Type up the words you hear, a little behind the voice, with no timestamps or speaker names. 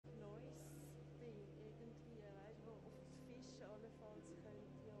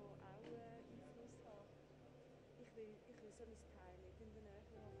soll ich es teilen? In der Nähe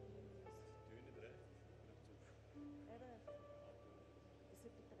von meinem Haus. Du nicht recht? Eben. Es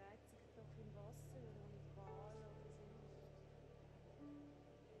überträgt sich doch im Wasser oder mit Wal oder so. Ja,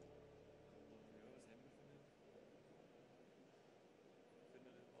 was haben wir für einen Abbrennen?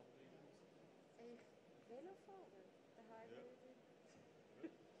 Ich Velofahren, daheim Ja. bleiben.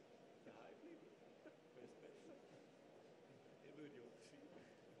 Daheim bleiben? Wäre es besser? Ich würde ja aufschreiben.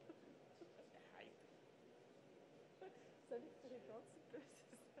 Daheim. Soll ich dir ein ganz böses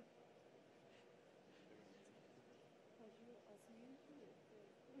sagen?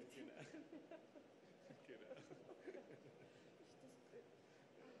 Hast du Asylhilfe? Genau. Genau.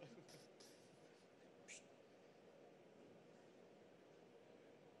 Ist das böse?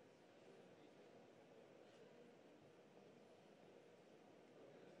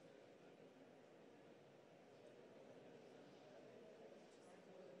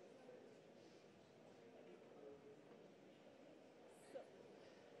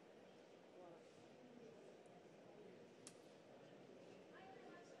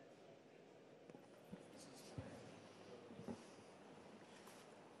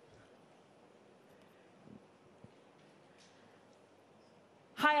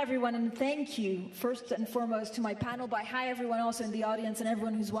 Hi, everyone, and thank you, first and foremost, to my panel, but hi, everyone also in the audience and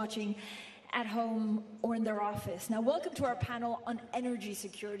everyone who's watching at home or in their office. Now, welcome to our panel on energy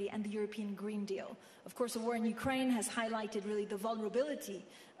security and the European Green Deal. Of course, the war in Ukraine has highlighted really the vulnerability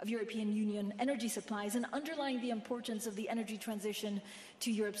of European Union energy supplies and underlying the importance of the energy transition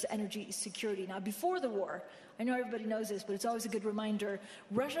to Europe's energy security. Now, before the war, I know everybody knows this, but it's always a good reminder,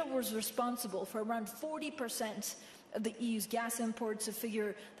 Russia was responsible for around 40% of the EU's gas imports, a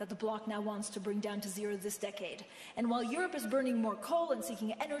figure that the bloc now wants to bring down to zero this decade. And while Europe is burning more coal and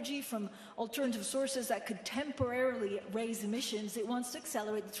seeking energy from alternative sources that could temporarily raise emissions, it wants to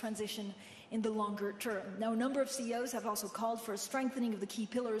accelerate the transition in the longer term. Now, a number of CEOs have also called for a strengthening of the key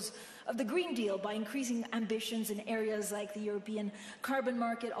pillars of the Green Deal by increasing ambitions in areas like the European carbon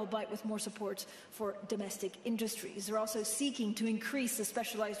market, albeit with more support for domestic industries. They're also seeking to increase the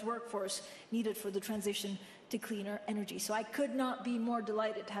specialized workforce needed for the transition to cleaner energy. So I could not be more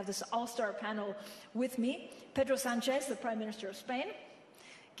delighted to have this all-star panel with me. Pedro Sánchez, the Prime Minister of Spain.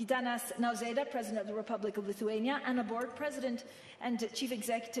 Gitanas Nauseda, President of the Republic of Lithuania. Anna Borg, President and Chief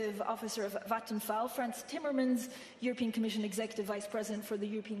Executive Officer of Vattenfall. Frans Timmermans, European Commission Executive Vice President for the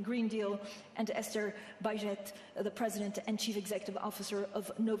European Green Deal. And Ester Baiget, the President and Chief Executive Officer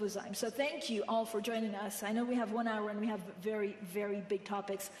of Novozymes. So thank you all for joining us. I know we have 1 hour and we have very, very big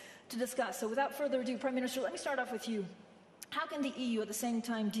topics to discuss. So without further ado, Prime Minister, let me start off with you. How can the EU at the same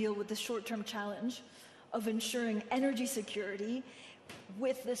time deal with the short-term challenge of ensuring energy security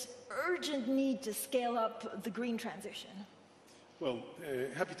with this urgent need to scale up the green transition? Well,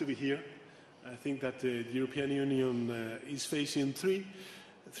 happy to be here. I think that the European Union is facing three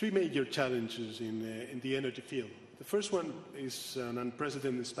major challenges in the energy field. The first one is an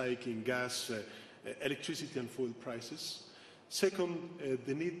unprecedented spike in gas, electricity and food prices. Second,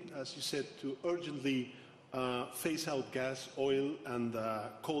 the need, as you said, to urgently phase out gas, oil and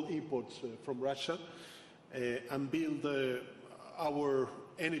coal imports from Russia and build our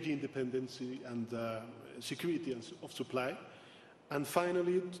energy independence and security of supply. And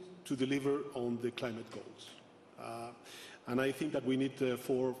finally, to deliver on the climate goals. And I think that we need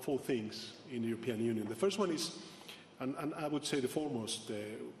four things in the European Union. The first one is, and I would say the foremost,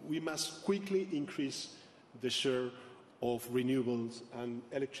 we must quickly increase the share of renewables and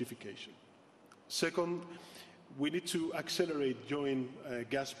electrification. Second, we need to accelerate joint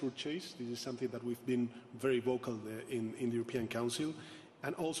gas purchase. This is something that we've been very vocal in the European Council.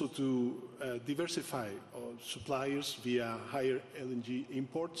 And also to diversify suppliers via higher LNG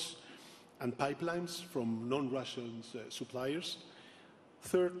imports and pipelines from non-Russian suppliers.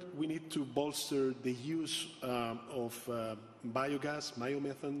 Third, we need to bolster the use of biogas,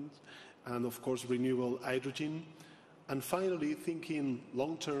 biomethane, and of course renewable hydrogen. And finally, thinking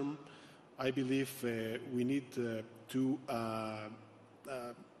long-term, I believe we need to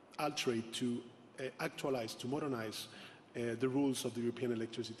alterate, to actualize, to modernize the rules of the European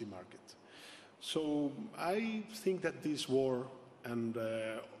electricity market. So I think that this war and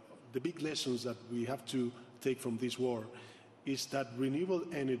the big lessons that we have to take from this war is that renewable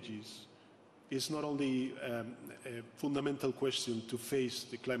energies is not only a fundamental question to face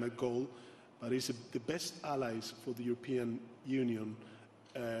the climate goal, but is the best allies for the European Union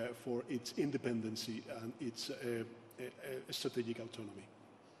for its independence and its strategic autonomy.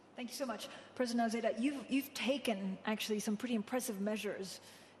 Thank you so much. President Nauseda, you've taken actually some pretty impressive measures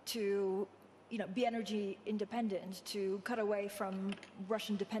to be energy independent, to cut away from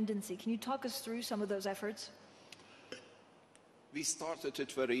Russian dependency. Can you talk us through some of those efforts? We started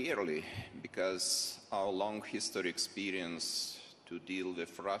it very early because our long history experience to deal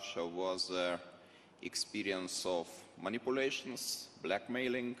with Russia was the experience of manipulations,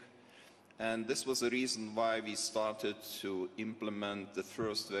 blackmailing, and this was the reason why we started to implement the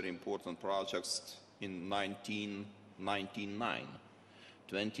first very important projects in 1999,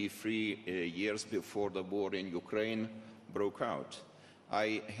 23 years before the war in Ukraine broke out.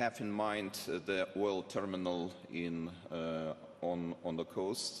 I have in mind the oil terminal on the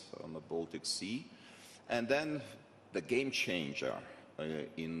coast, on the Baltic Sea, and then the game changer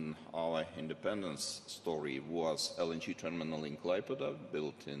in our independence story was LNG terminal in Klaipėda,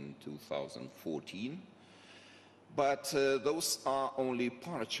 built in 2014. But those are only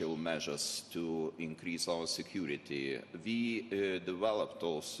partial measures to increase our security. We developed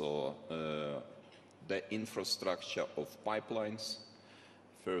also the infrastructure of pipelines.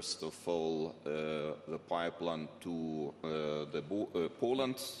 First of all, the pipeline to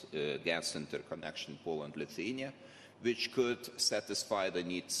Poland, gas interconnection Poland-Lithuania, which could satisfy the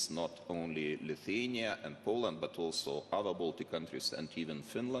needs not only Lithuania and Poland, but also other Baltic countries and even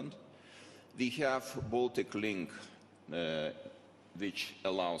Finland. We have Baltic Link, which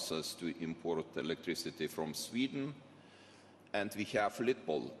allows us to import electricity from Sweden, and we have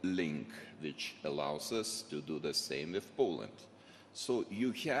Litpol Link, which allows us to do the same with Poland. So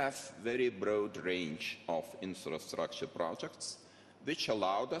you have very broad range of infrastructure projects, which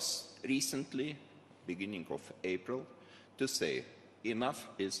allowed us recently, beginning of April, to say enough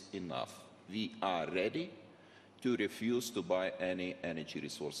is enough. We are ready to refuse to buy any energy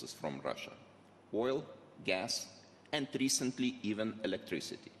resources from Russia. Oil, gas, and recently even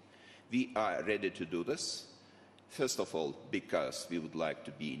electricity. We are ready to do this, first of all, because we would like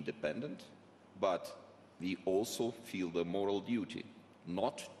to be independent, but we also feel the moral duty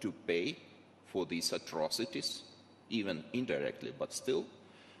not to pay for these atrocities, even indirectly, but still,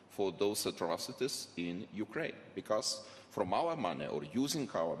 for those atrocities in Ukraine. Because from our money, or using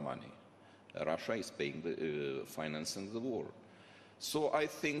our money, Russia is paying financing the war. So I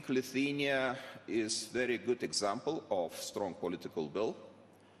think Lithuania is a very good example of strong political will,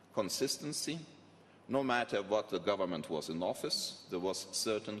 consistency. No matter what the government was in office, there was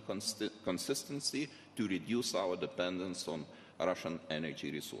certain consistency to reduce our dependence on Russian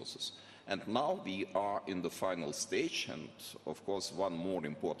energy resources. And now we are in the final stage, and of course one more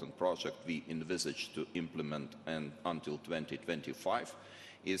important project we envisage to implement until 2025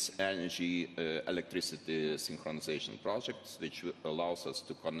 is electricity synchronization project, which allows us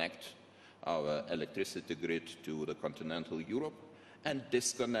to connect our electricity grid to the continental Europe and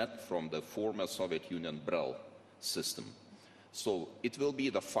disconnect from the former Soviet Union Brel system. So it will be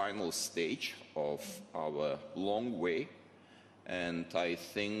the final stage of our long way, and I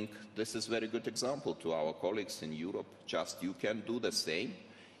think this is a very good example to our colleagues in Europe. Just you can do the same.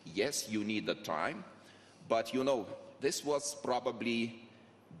 Yes, you need the time, but you know, this was probably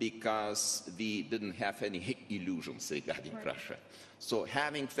because we didn't have any illusions regarding Russia. So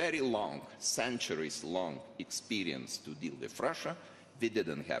having very long, centuries-long experience to deal with Russia, we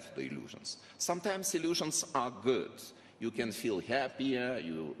didn't have the illusions. Sometimes illusions are good. You can feel happier,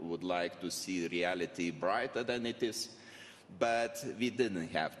 you would like to see reality brighter than it is, but we didn't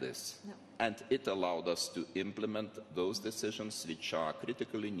have this. No. And it allowed us to implement those decisions which are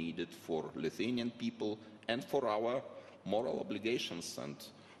critically needed for Lithuanian people and for our moral obligations and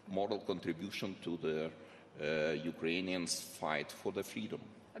moral contribution to the Ukrainians' fight for the freedom.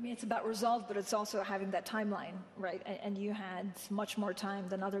 I mean, it's about resolve, but it's also having that timeline, right? And you had much more time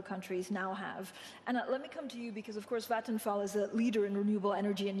than other countries now have. And let me come to you because, of course, Vattenfall is a leader in renewable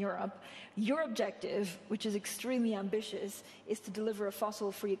energy in Europe. Your objective, which is extremely ambitious, is to deliver a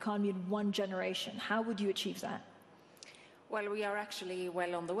fossil-free economy in 1 generation. How would you achieve that? Well, we are actually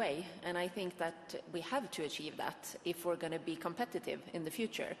well on the way, and I think that we have to achieve that if we're going to be competitive in the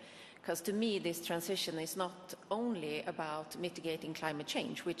future. Because to me, this transition is not only about mitigating climate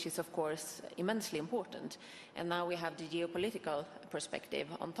change, which is, of course, immensely important, and now we have the geopolitical perspective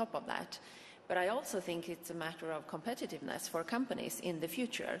on top of that. But I also think it's a matter of competitiveness for companies in the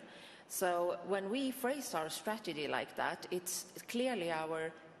future. So when we phrase our strategy like that, it's clearly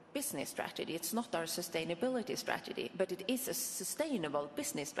our business strategy. It's not our sustainability strategy, but it is a sustainable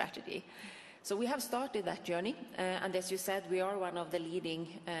business strategy. So we have started that journey, and as you said, we are one of the leading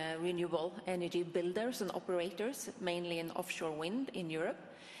renewable energy builders and operators, mainly in offshore wind in Europe.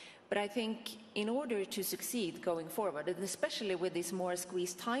 But I think in order to succeed going forward, and especially with this more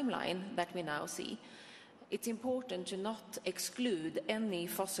squeezed timeline that we now see, it's important to not exclude any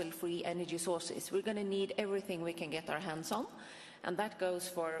fossil-free energy sources. We're going to need everything we can get our hands on. And that goes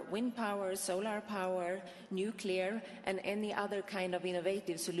for wind power, solar power, nuclear, and any other kind of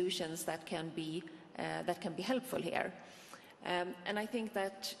innovative solutions that can be helpful here. And I think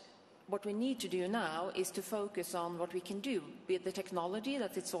that what we need to do now is to focus on what we can do with the technology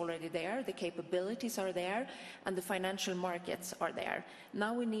that it's already there, the capabilities are there, and the financial markets are there.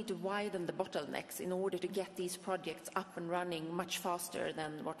 Now we need to widen the bottlenecks in order to get these projects up and running much faster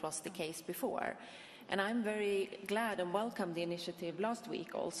than what was the case before. And I'm very glad and welcome the initiative last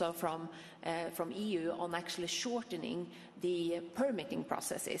week also from EU on actually shortening the permitting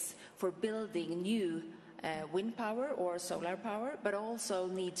processes for building new wind power or solar power, but also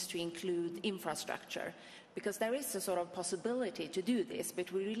needs to include infrastructure, because there is a sort of possibility to do this,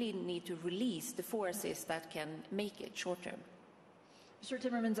 but we really need to release the forces that can make it short term. Mr.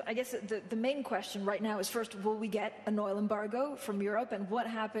 Timmermans, I guess the main question right now is, first, will we get an oil embargo from Europe, and what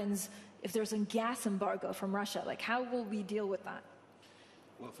happens if there's a gas embargo from Russia? Like, how will we deal with that?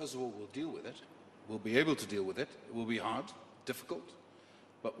 Well, first of all, we'll deal with it. We'll be able to deal with it. It will be hard, difficult,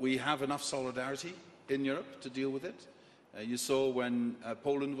 but we have enough solidarity in Europe to deal with it. You saw when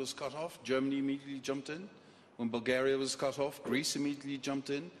Poland was cut off, Germany immediately jumped in. When Bulgaria was cut off, Greece immediately jumped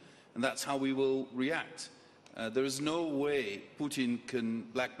in. And that's how we will react. There is no way Putin can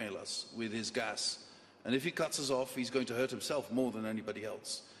blackmail us with his gas. And if he cuts us off, he's going to hurt himself more than anybody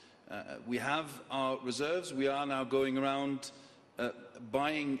else. We have our reserves. We are now going around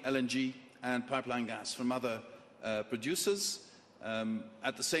buying LNG and pipeline gas from other producers.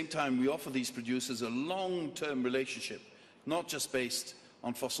 At the same time, we offer these producers a long-term relationship, not just based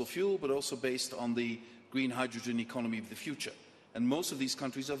on fossil fuel, but also based on the green hydrogen economy of the future. And most of these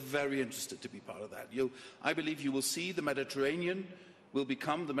countries are very interested to be part of that. I believe you will see the Mediterranean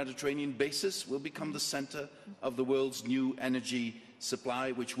basis will become the center of the world's new energy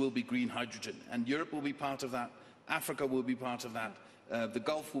supply, which will be green hydrogen. And Europe will be part of that. Africa will be part of that. The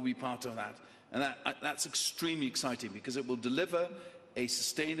Gulf will be part of that. And that's extremely exciting, because it will deliver a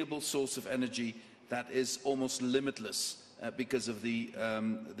sustainable source of energy that is almost limitless because of the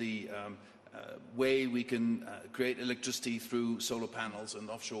way we can create electricity through solar panels and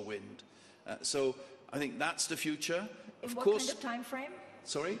offshore wind. So I think that's the future. In what kind of time frame?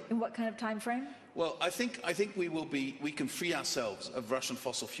 Sorry? In what kind of time frame? Well, I think we can free ourselves of Russian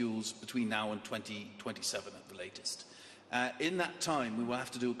fossil fuels between now and 2027 at the latest. In that time, we will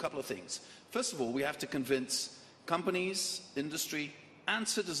have to do a couple of things. First of all, we have to convince companies, industry, and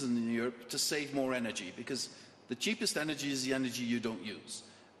citizens in Europe to save more energy, because the cheapest energy is the energy you don't use.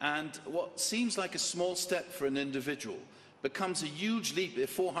 And what seems like a small step for an individual becomes a huge leap if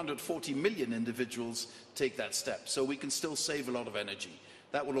 440 million individuals take that step. So we can still save a lot of energy.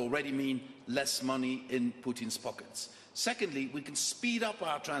 That will already mean less money in Putin's pockets. Secondly, we can speed up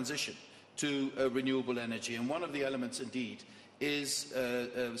our transition to renewable energy. And one of the elements, indeed, is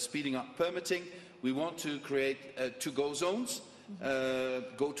speeding up permitting. We want to create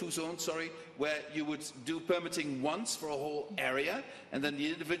go-to zones, where you would do permitting once for a whole area, and then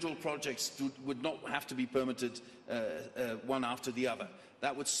the individual projects would not have to be permitted one after the other.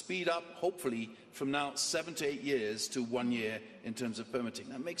 That would speed up, hopefully, from now 7 to 8 years to 1 year in terms of permitting.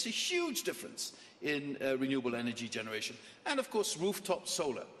 That makes a huge difference in renewable energy generation. And, of course, rooftop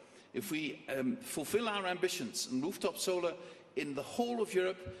solar. If we fulfill our ambitions in rooftop solar in the whole of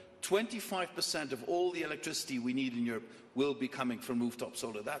Europe, 25% of all the electricity we need in Europe will be coming from rooftop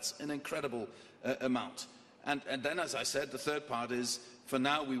solar. That's an incredible amount. And then, as I said, the third part is, for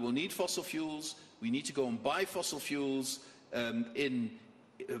now, we will need fossil fuels. We need to go and buy fossil fuels in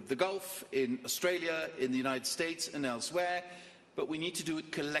the Gulf, in Australia, in the United States and elsewhere, but we need to do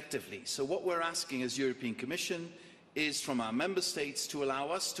it collectively. So what we're asking as European Commission is from our member states to allow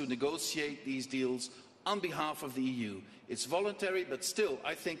us to negotiate these deals on behalf of the EU. It's voluntary, but still,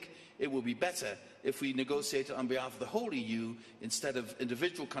 I think it will be better if we negotiate it on behalf of the whole EU instead of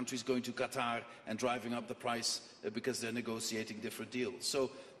individual countries going to Qatar and driving up the price because they're negotiating different deals. So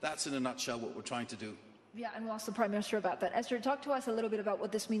that's in a nutshell what we're trying to do. Yeah, and we'll ask the Prime Minister about that. Esther, talk to us a little bit about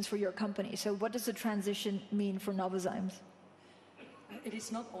what this means for your company. So what does the transition mean for Novozymes? It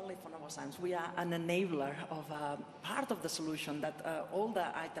is not only for Novozymes. We are an enabler of part of the solution, that all the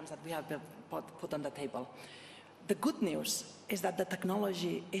items that we have put on the table. The good news is that the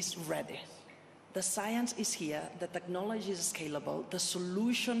technology is ready. The science is here, the technology is scalable, the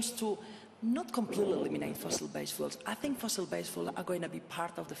solutions to not completely eliminate fossil-based fuels. I think fossil-based fuels are going to be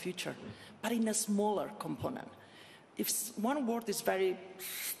part of the future, but in a smaller component. If one word is very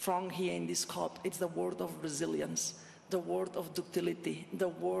strong here in this COP, it's the word of resilience, the word of ductility, the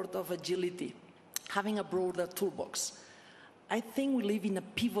word of agility, having a broader toolbox. I think we live in a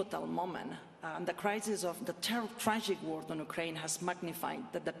pivotal moment. And the crisis of the tragic war in Ukraine has magnified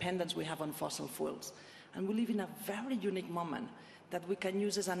the dependence we have on fossil fuels. And we live in a very unique moment that we can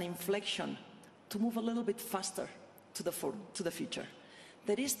use as an inflection to move a little bit faster to the future.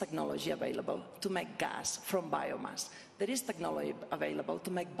 There is technology available to make gas from biomass. There is technology available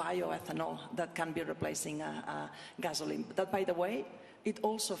to make bioethanol that can be replacing gasoline. That, by the way, it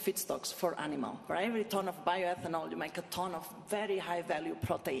also feedstocks for animal. For every ton of bioethanol, you make a ton of very high-value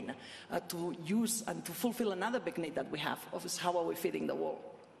protein to use and to fulfill another big need that we have, of how are we feeding the world.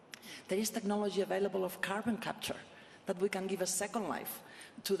 There is technology available of carbon capture that we can give a second life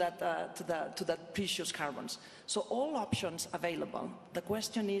to that precious carbons. So all options available. The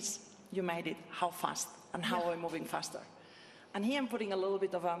question is, you made it, how fast and how are we moving faster? And here I'm putting a little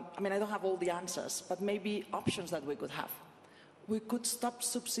bit of I don't have all the answers, but maybe options that we could have. We could stop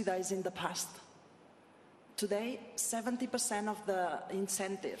subsidizing the past. Today, 70% of the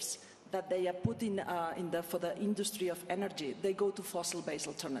incentives that they are putting for the industry of energy, they go to fossil-based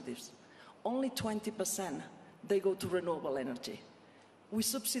alternatives. Only 20% they go to renewable energy. We're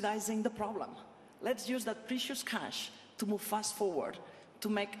subsidizing the problem. Let's use that precious cash to move fast forward, to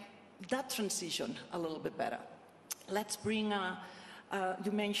make that transition a little bit better. Let's bring,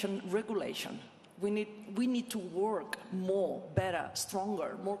 you mentioned regulation. We need to work more, better,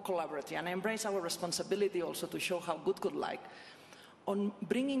 stronger, more collaborative, and embrace our responsibility also to show how good could like on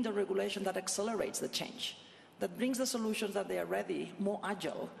bringing the regulation that accelerates the change, that brings the solutions that they are ready, more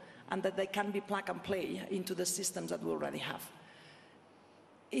agile, and that they can be plug and play into the systems that we already have.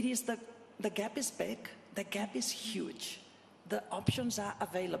 It is the gap is big, the gap is huge. The options are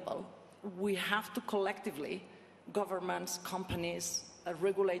available. We have to collectively, governments, companies,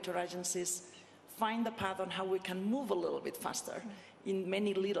 regulator agencies, find the path on how we can move a little bit faster in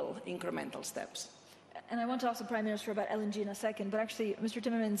many little incremental steps. And I want to ask the Prime Minister about LNG in a second, but actually, Mr.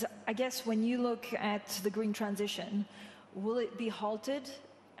 Timmermans, I guess when you look at the green transition, will it be halted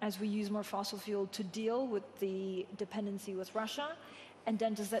as we use more fossil fuel to deal with the dependency with Russia? And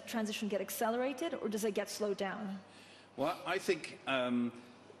then does that transition get accelerated or does it get slowed down? Well, I think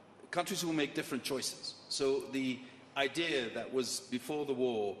countries will make different choices. So the idea that was before the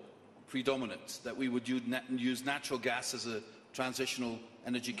war predominant, that we would use natural gas as a transitional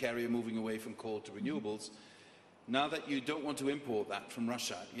energy carrier moving away from coal to renewables, now that you don't want to import that from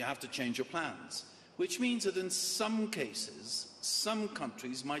Russia, you have to change your plans, which means that in some cases, some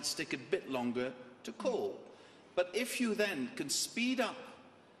countries might stick a bit longer to coal. But if you then can speed up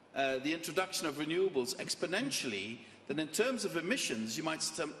the introduction of renewables exponentially, then in terms of emissions, you might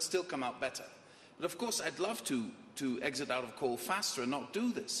still come out better. But of course, I'd love to exit out of coal faster and not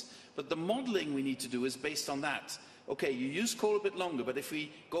do this. But the modelling we need to do is based on that. Okay, you use coal a bit longer, but if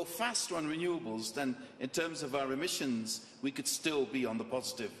we go faster on renewables, then in terms of our emissions, we could still be on the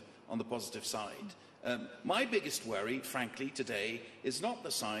positive side. My biggest worry, frankly, today is not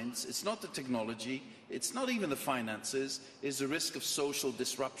the science, it's not the technology, it's not even the finances, is the risk of social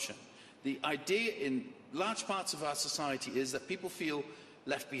disruption. The idea in large parts of our society is that people feel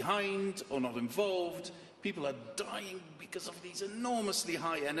left behind or not involved. People are dying because of these enormously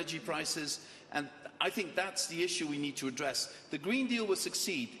high energy prices, and I think that's the issue we need to address. The Green Deal will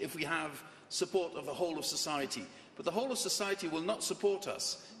succeed if we have support of the whole of society, but the whole of society will not support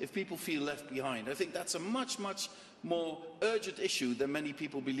us if people feel left behind. I think that's a much, much more urgent issue than many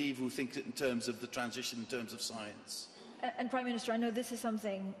people believe who think in terms of the transition, in terms of science. And Prime Minister, I know this is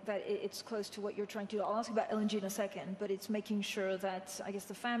something that it's close to what you're trying to do. I'll ask you about LNG in a second, but it's making sure that, I guess,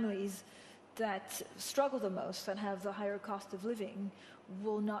 the families that struggle the most and have the higher cost of living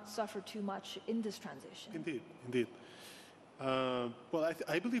will not suffer too much in this transition. Indeed, indeed. Well,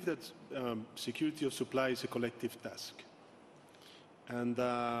 I believe that security of supply is a collective task. And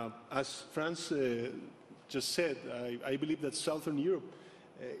as Frans just said, I believe that Southern Europe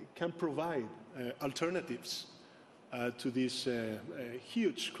can provide alternatives to this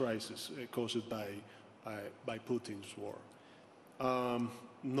huge crisis caused by Putin's war.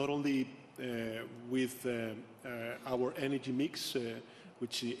 Not only with our energy mix,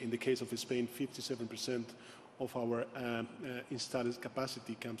 which in the case of Spain, 57% of our installed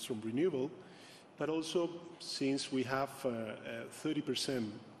capacity comes from renewable, but also since we have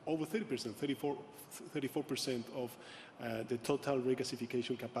 30%, over 30%, 34% of the total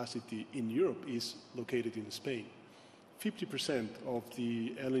regasification capacity in Europe is located in Spain. 50% of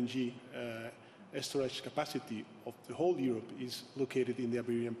the LNG storage capacity of the whole Europe is located in the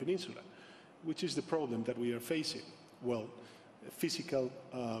Iberian Peninsula. Which is the problem that we are facing? Well, a physical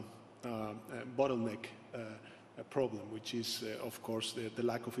bottleneck problem, which is, of course, the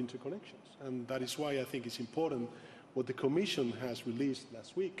lack of interconnections. And that is why I think it's important what the Commission has released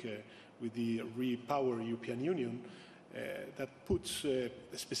last week with the Repower European Union that puts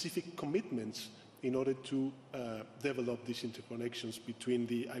specific commitments in order to develop these interconnections between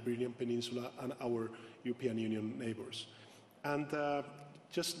the Iberian Peninsula and our European Union neighbors. And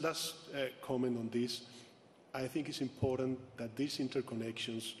just last comment on this, I think it's important that these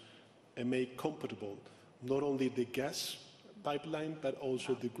interconnections make compatible not only the gas pipeline but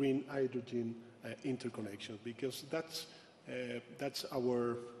also the green hydrogen interconnection, because that's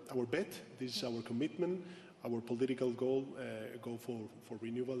our bet. This is our commitment, our political goal for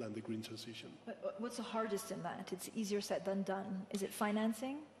renewable and the green transition. But what's the hardest in that? It's easier said than done. Is it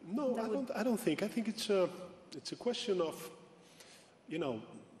financing? No, I don't think. I think it's a question of, you know,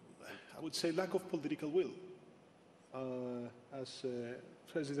 I would say lack of political will. As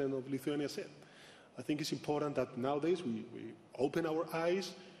President of Lithuania said, I think it's important that nowadays we open our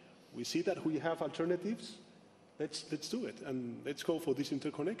eyes, we see that we have alternatives. Let's do it, and let's go for these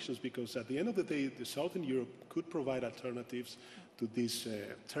interconnections, because at the end of the day, the Southern Europe could provide alternatives to this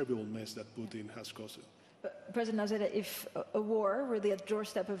terrible mess that Putin has caused. But President Nauseda, if a war really at the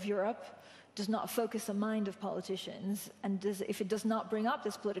doorstep of Europe does not focus the mind of politicians, and if it does not bring up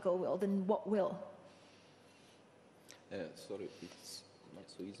this political will, then what will? Sorry, it's not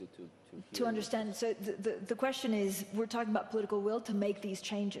so easy to understand. So the question is, we're talking about political will to make these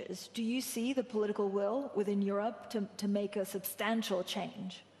changes. Do you see the political will within Europe to make a substantial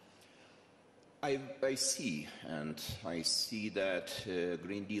change? I see, and I see that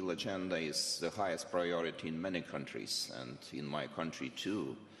Green Deal agenda is the highest priority in many countries, and in my country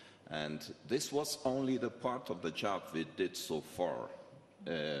too. And this was only the part of the job we did so far,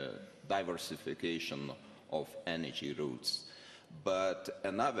 diversification of energy routes. But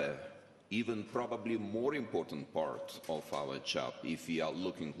another, even probably more important part of our job, if we are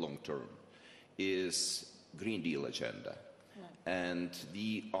looking long term, is Green Deal agenda. And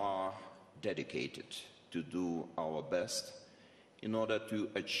we are dedicated to do our best in order to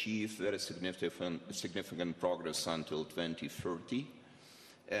achieve very significant progress until 2030.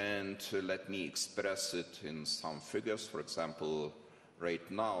 And let me express it in some figures. For example,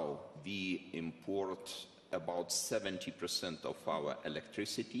 right now we import about 70% of our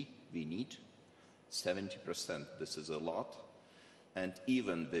electricity we need. 70%, this is a lot. And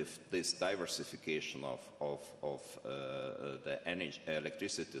even with this diversification of the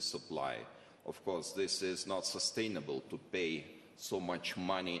electricity supply, of course, this is not sustainable to pay so much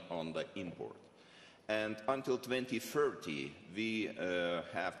money on the import. And until 2030, we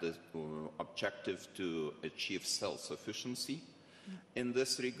have the objective to achieve self-sufficiency in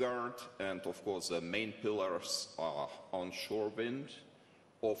this regard. And of course, the main pillars are onshore wind,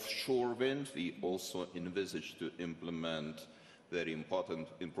 offshore wind. We also envisage to implement very important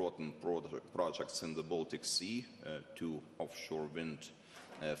projects in the Baltic Sea, 2 offshore wind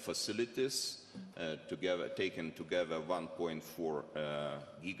facilities, taken together 1.4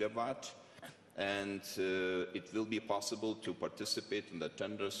 gigawatt. And it will be possible to participate in the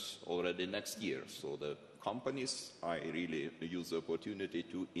tenders already next year. So the companies, I really use the opportunity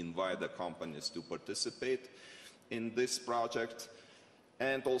to invite the companies to participate in this project.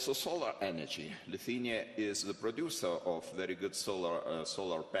 And also solar energy. Lithuania is the producer of very good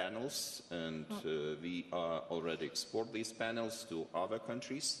solar panels, and we already export these panels to other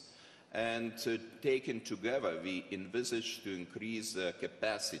countries. And taken together, we envisage to increase the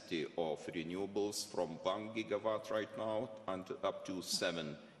capacity of renewables from 1 gigawatt right now up to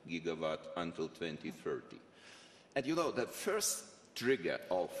 7 gigawatt until 2030. And you know, the first trigger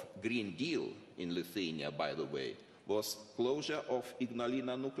of Green Deal in Lithuania, by the way, was closure of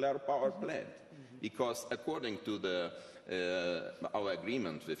Ignalina nuclear power plant. Because according to our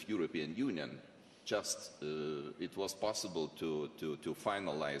agreement with European Union, it was possible to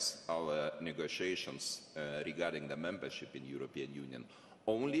finalize our negotiations regarding the membership in European Union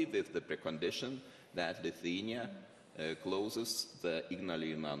only with the precondition that Lithuania closes the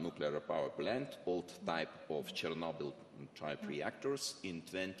Ignalina nuclear power plant, old type of Chernobyl type reactors, in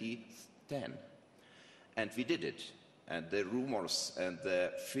 2010. And we did it. And the rumors and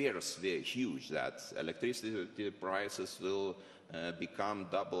the fears were huge that electricity prices will become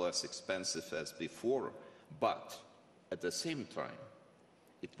double as expensive as before. But at the same time,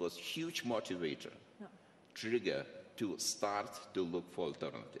 it was a huge motivator, trigger to start to look for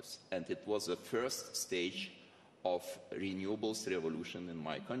alternatives. And it was the first stage of renewables revolution in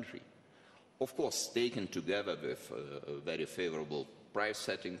my country. Of course, taken together with a very favorable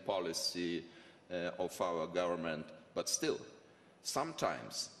price-setting policy of our government, but still,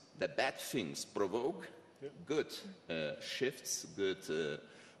 sometimes the bad things provoke good shifts,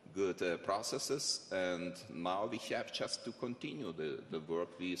 good processes, and now we have just to continue the work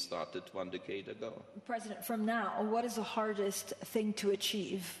we started 1 decade ago. President, from now, what is the hardest thing to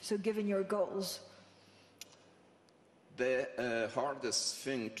achieve? So given your goals. The hardest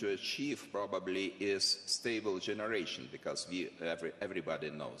thing to achieve probably is stable generation, because everybody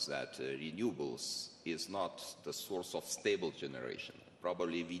knows that renewables is not the source of stable generation.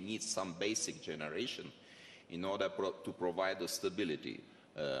 Probably we need some basic generation in order to provide the stability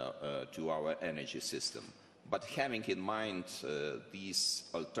to our energy system. But having in mind these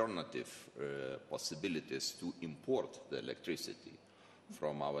alternative possibilities to import the electricity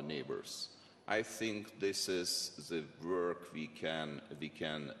from our neighbors, I think this is the work we can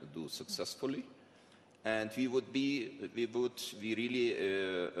do successfully, and we really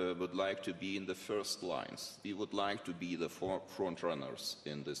would like to be in the first lines. We would like to be the front runners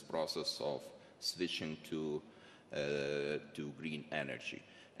in this process of switching to green energy.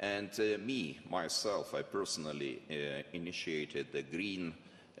 And myself, I personally initiated the Green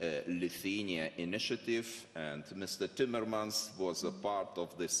Lithuania initiative, and Mr. Timmermans was a part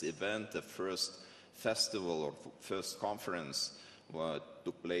of this event. The first festival or first conference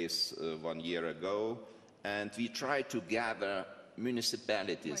took place 1 year ago, and we tried to gather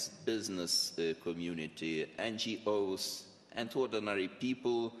municipalities, business community, NGOs, and ordinary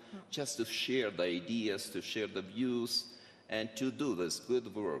people just to share the ideas, to share the views, and to do this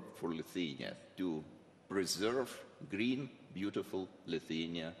good work for Lithuania, to preserve green, beautiful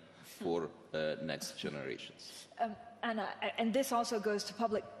Lithuania for next generations. Anna, and this also goes to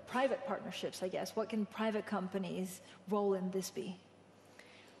public-private partnerships, I guess. What can private companies' role in this be?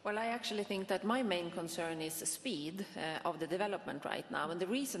 Well, I actually think that my main concern is the speed of the development right now. And the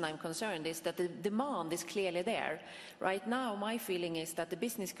reason I'm concerned is that the demand is clearly there. Right now, my feeling is that the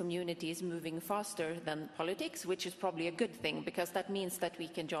business community is moving faster than politics, which is probably a good thing, because that means that we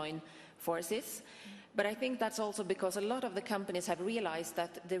can join forces. But I think that's also because a lot of the companies have realized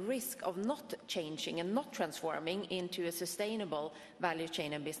that the risk of not changing and not transforming into a sustainable value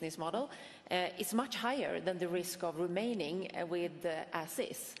chain and business model is much higher than the risk of remaining with as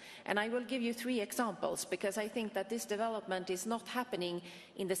is. And I will give you 3 examples, because I think that this development is not happening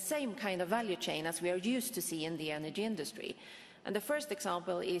in the same kind of value chain as we are used to see in the energy industry. And the first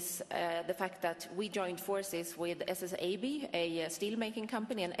example is the fact that we joined forces with SSAB, a steel-making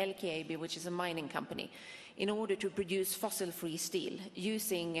company, and LKAB, which is a mining company, in order to produce fossil-free steel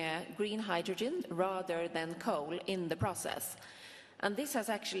using green hydrogen rather than coal in the process. And this has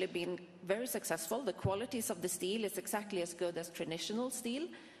actually been very successful. The qualities of the steel is exactly as good as traditional steel,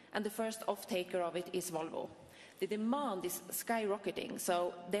 and the first off-taker of it is Volvo. The demand is skyrocketing,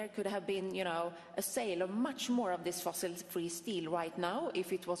 so there could have been, a sale of much more of this fossil-free steel right now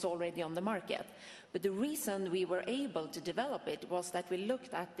if it was already on the market. But the reason we were able to develop it was that we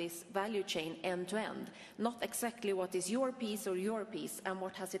looked at this value chain end to end, not exactly what is your piece or your piece and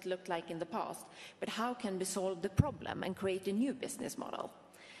what has it looked like in the past, but how can we solve the problem and create a new business model.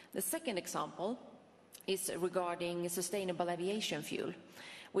 The second example is regarding sustainable aviation fuel,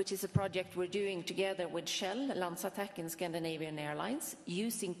 which is a project we're doing together with Shell, Lanzatec and Scandinavian Airlines,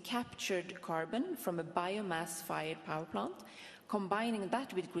 using captured carbon from a biomass-fired power plant, combining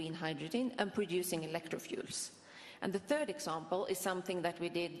that with green hydrogen and producing electrofuels. And the third example is something that we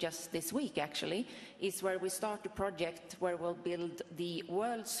did just this week, actually, is where we start a project where we'll build the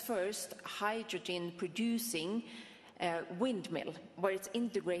world's first hydrogen-producing windmill, where it's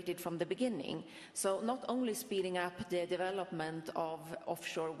integrated from the beginning. So not only speeding up the development of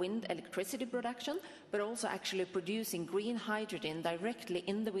offshore wind electricity production, but also actually producing green hydrogen directly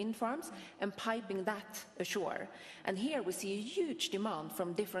in the wind farms and piping that ashore. And here we see a huge demand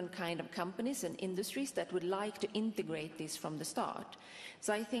from different kind of companies and industries that would like to integrate this from the start.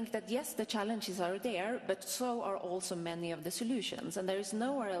 So I think that yes, the challenges are there, but so are also many of the solutions. And there is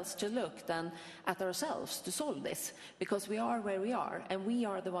nowhere else to look than at ourselves to solve this, because we are where we are, and we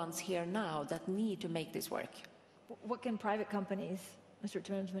are the ones here now that need to make this work. What can private companies, Mr.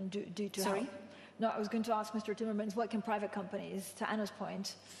 Timmermans, do to Sorry? help? No, I was going to ask Mr. Timmermans, what can private companies, to Anna's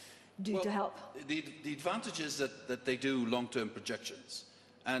point, do to help? The advantage is that they do long-term projections.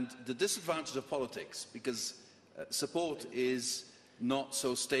 And the disadvantage of politics, because support is not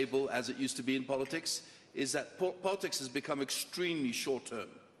so stable as it used to be in politics, is that politics has become extremely short-term.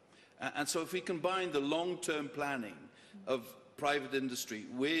 And so if we combine the long-term planning of private industry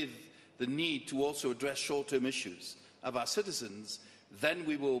with the need to also address short-term issues of our citizens, then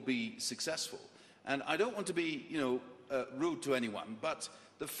we will be successful. And I don't want to be, rude to anyone, but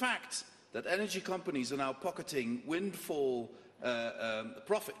the fact that energy companies are now pocketing windfall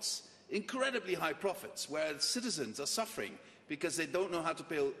profits, incredibly high profits, where citizens are suffering because they don't know how to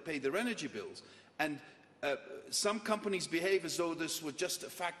pay their energy bills. And some companies behave as though this were just a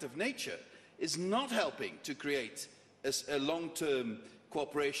fact of nature, is not helping to create a long-term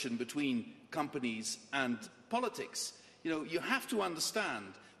cooperation between companies and politics. You know, you have to understand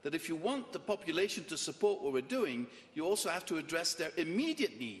that if you want the population to support what we're doing, you also have to address their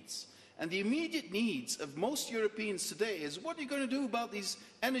immediate needs. And the immediate needs of most Europeans today is, what are you going to do about these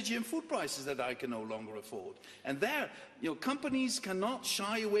energy and food prices that I can no longer afford? And there, you know, companies cannot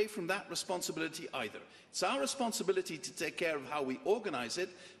shy away from that responsibility either. It's our responsibility to take care of how we organize it,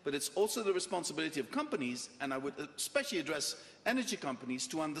 but it's also the responsibility of companies, and I would especially address energy companies,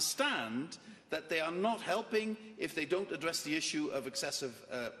 to understand that they are not helping if they don't address the issue of excessive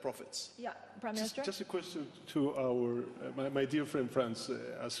profits. Yeah, Prime Minister? Just a question to my dear friend Frans,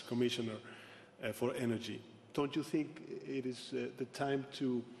 as Commissioner for Energy. Don't you think it is the time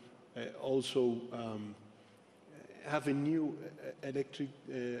to also have a new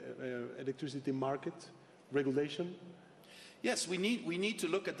electricity market regulation? Yes, we need to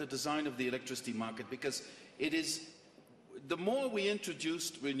look at the design of the electricity market, because it is, the more we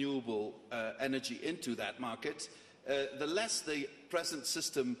introduced renewable energy into that market, the less the present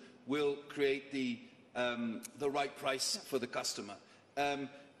system will create the right price for the customer.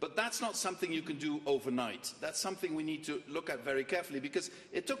 But that's not something you can do overnight. That's something we need to look at very carefully, because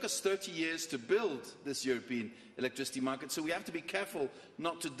it took us 30 years to build this European electricity market, so we have to be careful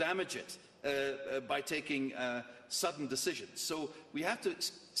not to damage it by taking sudden decisions. So we have to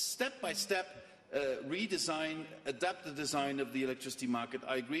step by step redesign, adapt the design of the electricity market.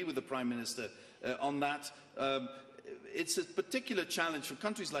 I agree with the Prime Minister on that. It's a particular challenge for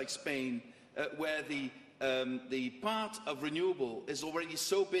countries like Spain, where the part of renewable is already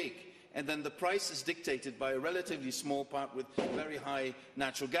so big, and then the price is dictated by a relatively small part with very high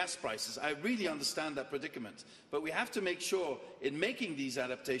natural gas prices. I really understand that predicament, but we have to make sure in making these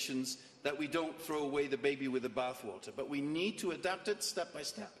adaptations that we don't throw away the baby with the bathwater, but we need to adapt it step by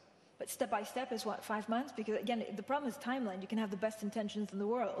step. But step by step is what, 5 months? Because again, the problem is timeline. You can have the best intentions in the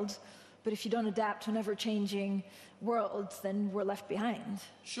world, but if you don't adapt to an ever-changing world, then we're left behind.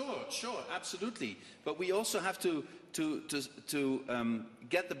 Sure, absolutely. But we also have to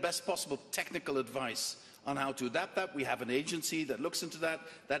get the best possible technical advice on how to adapt that. We have an agency that looks into that.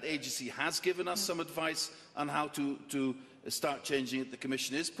 That agency has given us some advice on how to start changing it. The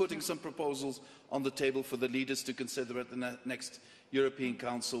Commission is putting some proposals on the table for the leaders to consider at the next European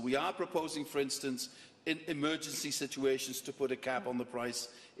Council. We are proposing, for instance, in emergency situations to put a cap on the price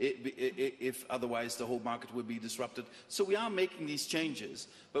if otherwise the whole market would be disrupted. So we are making these changes,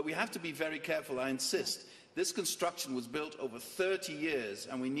 but we have to be very careful. I insist. This construction was built over 30 years,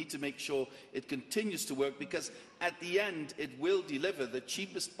 and we need to make sure it continues to work, because at the end it will deliver the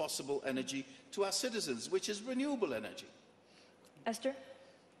cheapest possible energy to our citizens, which is renewable energy. Esther?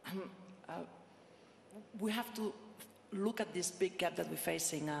 We have to look at this big gap that we're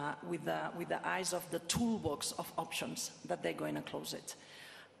facing with the eyes of the toolbox of options that they're going to close it.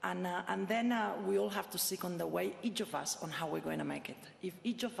 And then we all have to seek on the way, each of us, on how we're going to make it. If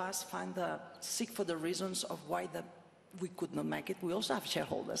each of us seek for the reasons of why we could not make it, we also have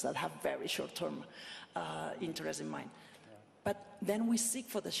shareholders that have very short-term interests in mind. Yeah. But then we seek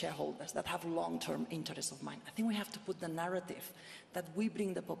for the shareholders that have long-term interests of mind. I think we have to put the narrative that we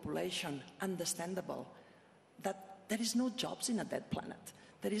bring the population understandable, that there is no jobs in a dead planet.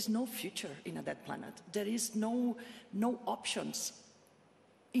 There is no future in a dead planet. There is no options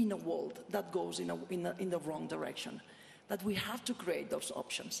in a world that goes in the wrong direction. That we have to create those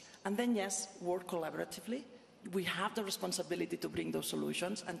options. And then, yes, work collaboratively. We have the responsibility to bring those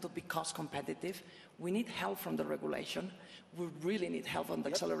solutions and to be cost competitive. We need help from the regulation. We really need help on the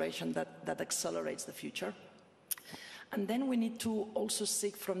acceleration that accelerates the future. And then we need to also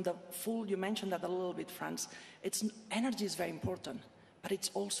seek from the full, you mentioned that a little bit, Frans, energy is very important, but it's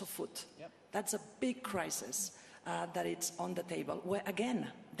also food. Yep. That's a big crisis that it's on the table, where again,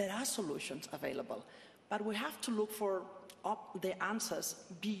 there are solutions available, but we have to look for the answers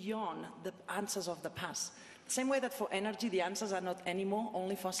beyond the answers of the past. Same way that for energy, the answers are not anymore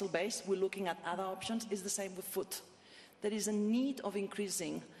only fossil-based, we're looking at other options, is the same with food. There is a need of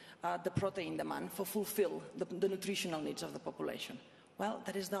increasing the protein demand for fulfill the nutritional needs of the population. Well,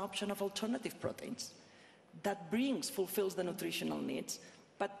 there is the option of alternative proteins that fulfills the nutritional needs,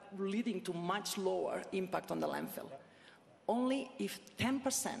 but leading to much lower impact on the landfill. Only if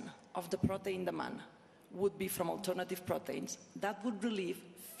 10% of the protein demand would be from alternative proteins, that would relieve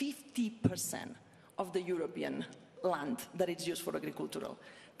 50% of the European land that is used for agricultural.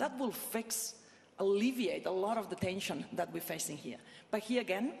 That will alleviate a lot of the tension that we're facing here. But here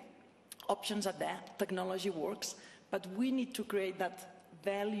again, options are there, technology works, But we need to create that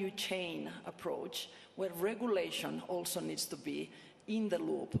value chain approach where regulation also needs to be in the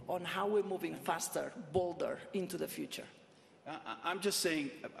loop on how we're moving faster, bolder into the future. I'm just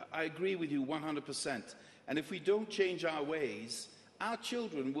saying, I agree with you 100%. And if we don't change our ways, our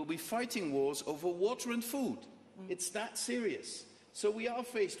children will be fighting wars over water and food. It's that serious. So we are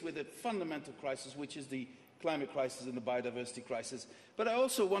faced with a fundamental crisis, which is the climate crisis and the biodiversity crisis. But I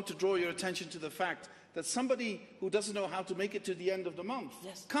also want to draw your attention to the fact that somebody who doesn't know how to make it to the end of the month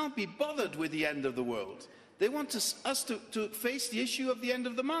can't be bothered with the end of the world. They want us to face the issue of the end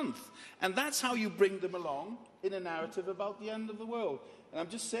of the month. And that's how you bring them along in a narrative about the end of the world. And I'm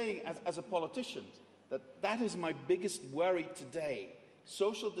just saying, as a politician, that is my biggest worry today.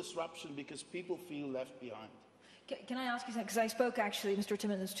 Social disruption because people feel left behind. Can I ask you something? Because I spoke actually, Mr.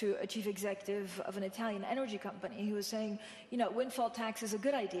 Timmermans, to a chief executive of an Italian energy company who was saying, you know, windfall tax is a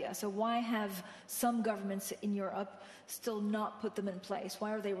good idea. So why have some governments in Europe still not put them in place?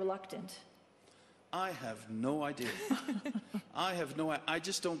 Why are they reluctant? I have no idea. I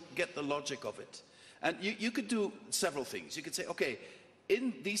just don't get the logic of it. And you could do several things. You could say, okay,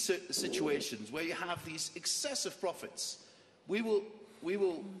 in these situations where you have these excessive profits, we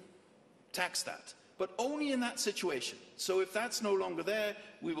will tax that. But only in that situation. So if that's no longer there,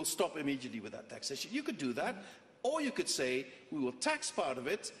 we will stop immediately with that taxation. You could do that. Or you could say, we will tax part of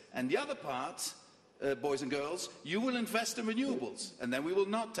it, and the other part, boys and girls, you will invest in renewables, and then we will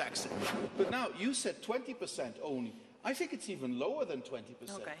not tax it. But now, you said 20% only. I think it's even lower than 20%.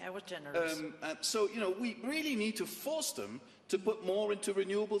 Okay, I was generous. So, you know, we really need to force them to put more into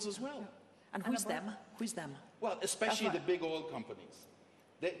renewables as well. And who's them? Who's them? Well, especially the big oil companies.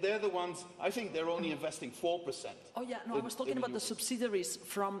 They're the ones, I think they're only investing 4%. Oh, yeah, no, I was talking about the subsidiaries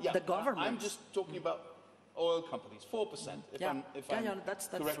from the government. I'm just talking about oil companies, 4%, if I'm that's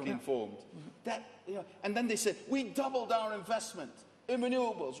correctly informed. That, you know, and then they said, we doubled our investment in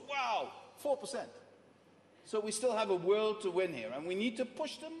renewables. Wow, 4%. So we still have a world to win here, and we need to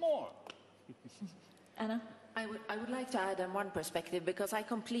push them more. Anna? I would like to add one perspective, because I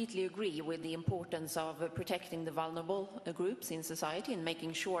completely agree with the importance of protecting the vulnerable groups in society and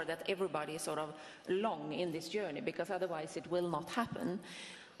making sure that everybody is sort of along in this journey, because otherwise it will not happen.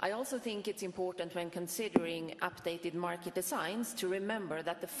 I also think it's important when considering updated market designs to remember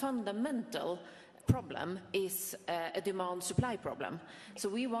that the fundamental problem is a demand-supply problem. So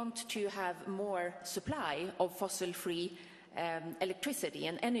we want to have more supply of fossil-free electricity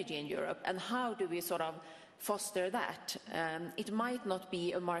and energy in Europe, and how do we sort of foster that? It might not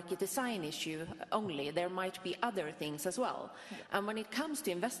be a market design issue only, there might be other things as well. And when it comes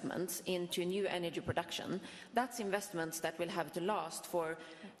to investments into new energy production, that's investments that will have to last for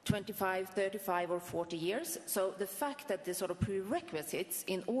 25, 35 or 40 years. So the fact that the sort of prerequisites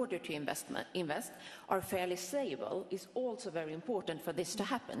in order to invest are fairly stable is also very important for this to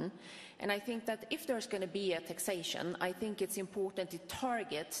happen. And I think that if there's going to be a taxation, I think it's important it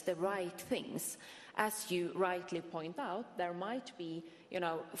targets the right things. As you rightly point out, there might be, you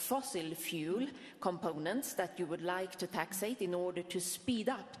know, fossil fuel components that you would like to taxate in order to speed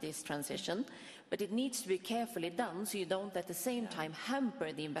up this transition, but it needs to be carefully done so you don't at the same time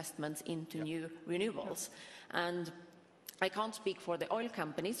hamper the investments into new renewables. And I can't speak for the oil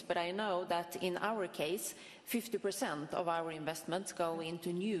companies, but I know that in our case, 50% of our investments go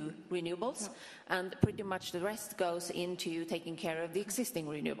into new renewables, and pretty much the rest goes into taking care of the existing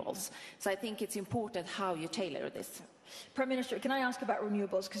renewables. So I think it's important how you tailor this. Prime Minister, can I ask about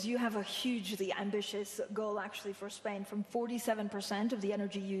renewables? Because you have a hugely ambitious goal actually for Spain, from 47% of the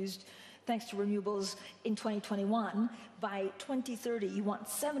energy used thanks to renewables in 2021. By 2030, you want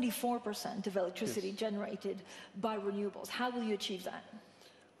 74% of electricity generated by renewables. How will you achieve that?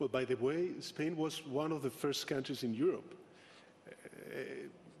 Well, by the way, Spain was one of the first countries in Europe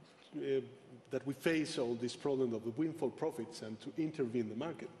that we face all this problem of the windfall profits and to intervene in the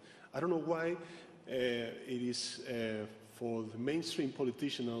market. I don't know why it is for the mainstream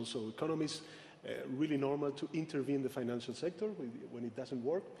politicians, also economists, really normal to intervene in the financial sector when it doesn't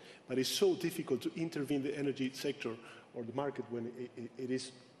work, but it's so difficult to intervene in the energy sector or the market when it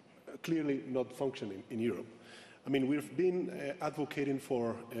is clearly not functioning in Europe. I mean, we've been advocating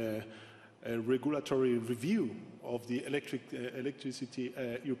for a regulatory review of the electricity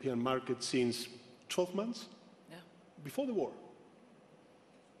European market since 12 months before the war.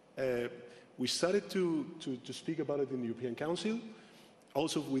 We started to speak about it in the European Council,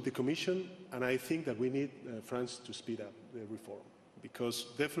 also with the Commission, and I think that we need France to speed up the reform, because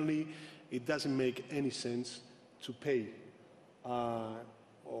definitely it doesn't make any sense to pay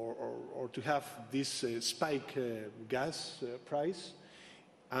or to have this spike gas price,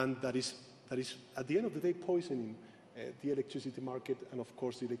 and that is at the end of the day poisoning the electricity market, and of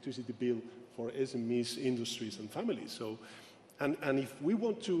course the electricity bill for SMEs, industries, and families. So, and if we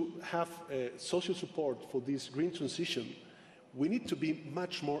want to have social support for this green transition, we need to be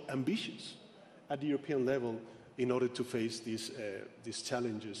much more ambitious at the European level in order to face these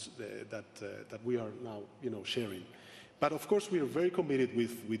challenges that we are now, sharing. But of course, we are very committed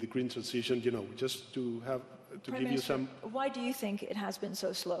with the green transition. Just to Prime give you some. Why do you think it has been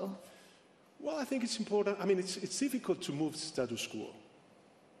so slow? Well, I think it's important. I mean, it's difficult to move status quo.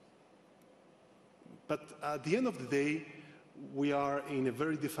 But at the end of the day, we are in a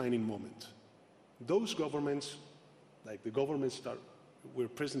very defining moment. Those governments, like the governments that we're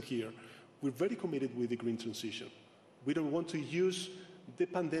present here, we're very committed with the green transition. We don't want to use the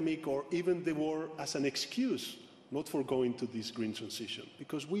pandemic or even the war as an excuse not for going to this green transition,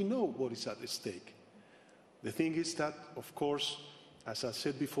 because we know what is at stake. The thing is that, of course, as I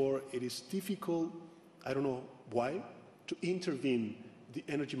said before, it is difficult, I don't know why, to intervene the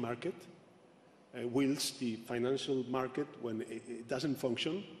energy market, whilst the financial market, when it doesn't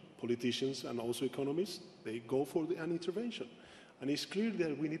function, politicians and also economists, they go for an intervention. And it's clear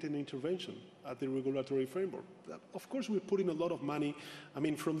that we need an intervention at the regulatory framework. Of course, we're putting a lot of money. I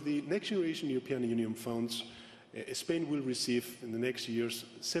mean, from the Next Generation European Union funds, Spain will receive in the next years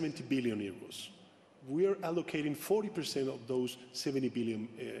 70 billion euros. We are allocating 40% of those 70 billion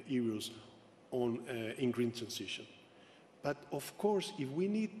euros in green transition. But of course, if we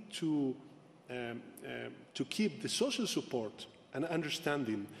need to keep the social support and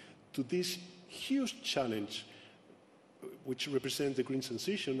understanding to this huge challenge which represents the green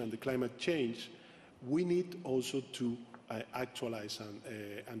transition and the climate change, we need also to actualize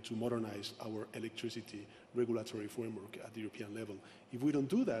and to modernize our electricity regulatory framework at the European level. If we don't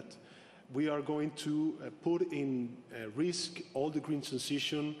do that, we are going to put in risk all the green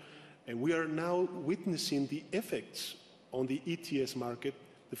transition, and we are now witnessing the effects on the ETS market,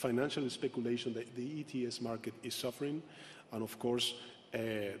 the financial speculation that the ETS market is suffering, and of course,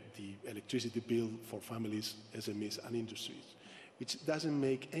 the electricity bill for families, SMEs, and industries, which doesn't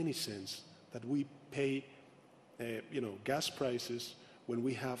make any sense that we pay, gas prices when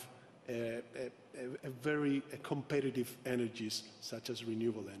we have very competitive energies such as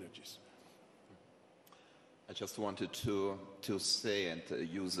renewable energies. I just wanted to say and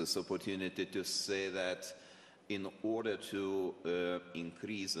use this opportunity to say that in order to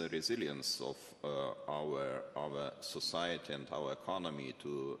increase the resilience of our society and our economy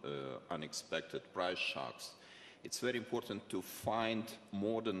to unexpected price shocks, it's very important to find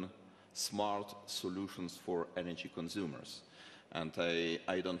modern, smart solutions for energy consumers. And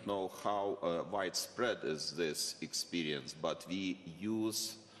I don't know how widespread is this experience, but we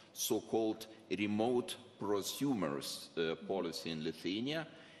use so-called remote prosumers policy in Lithuania.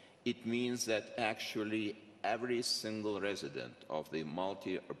 It means that actually every single resident of the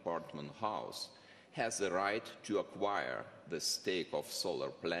multi-apartment house has the right to acquire the stake of solar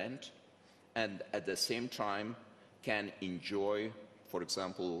plant and at the same time can enjoy, for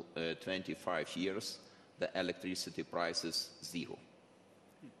example, 25 years, the electricity prices zero.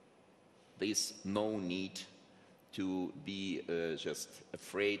 There is no need to be just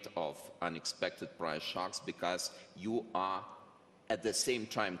afraid of unexpected price shocks because you are at the same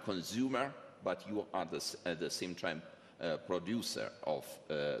time consumer, but you are at the same time producer of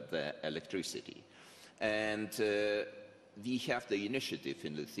the electricity. And we have the initiative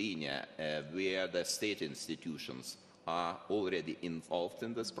in Lithuania where the state institutions are already involved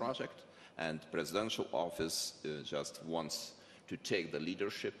in this project, and presidential office just wants to take the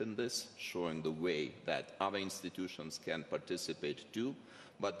leadership in this, showing the way that other institutions can participate too.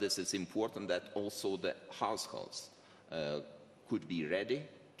 But this is important that also the households could be ready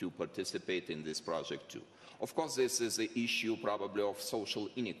to participate in this project too. Of course, this is the issue probably of social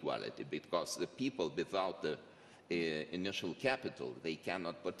inequality, because the people without the initial capital, they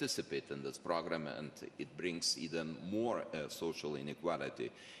cannot participate in this program, and it brings even more social inequality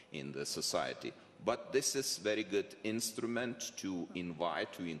in the society. But this is a very good instrument to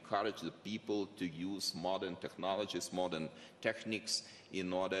invite, to encourage the people to use modern technologies, modern techniques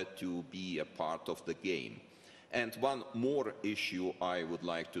in order to be a part of the game. And one more issue I would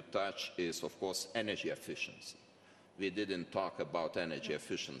like to touch is, of course, energy efficiency. We didn't talk about energy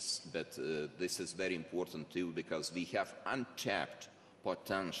efficiency, but this is very important too, because we have untapped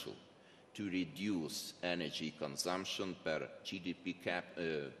potential to reduce energy consumption per GDP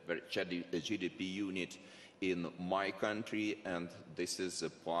unit in my country, and this is a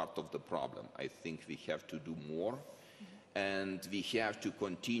part of the problem. I think we have to do more, and we have to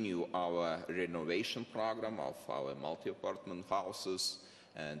continue our renovation program of our multi-apartment houses.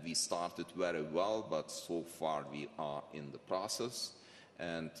 And we started very well, but so far we are in the process.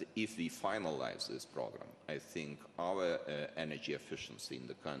 And if we finalize this program, I think our energy efficiency in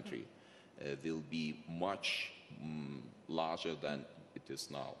the country will be much larger than it is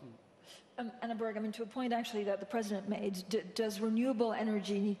now. Anna Borg, I mean, to a point actually that the President made, does renewable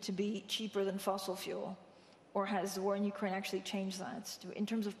energy need to be cheaper than fossil fuel? Or has the war in Ukraine actually changed that in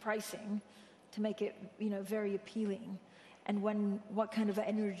terms of pricing to make it, very appealing? And what kind of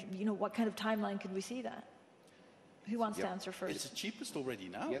energy, what kind of timeline could we see that? Who wants to answer first? It's the cheapest already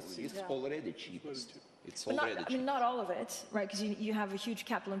now. Yes, it's already cheapest. It's But already cheap. not all of it, right? Because you have a huge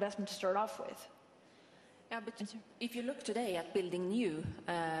capital investment to start off with. Yeah, but if you look today at building new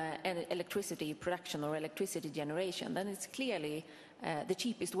electricity production or electricity generation, then it's clearly the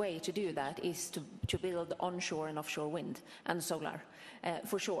cheapest way to do that is to build onshore and offshore wind and solar,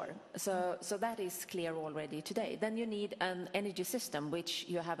 for sure. So that is clear already today. Then you need an energy system which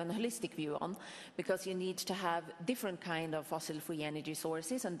you have a holistic view on, because you need to have different kind of fossil-free energy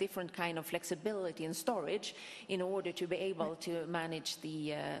sources and different kind of flexibility and storage in order to be able to manage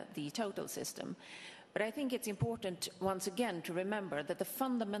the total system. But I think it's important, once again, to remember that the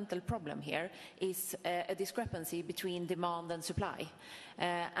fundamental problem here is a discrepancy between demand and supply.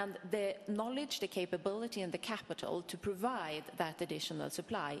 And the knowledge, the capability, and the capital to provide that additional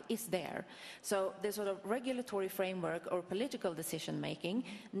supply is there. So the sort of regulatory framework or political decision-making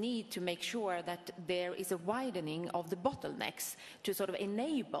need to make sure that there is a widening of the bottlenecks to sort of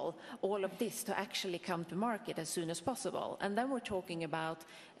enable all of this to actually come to market as soon as possible. And then we're talking about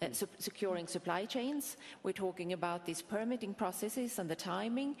securing supply chains. We're talking about these permitting processes and the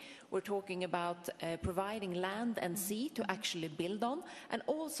timing. We're talking about providing land and sea to actually build on, and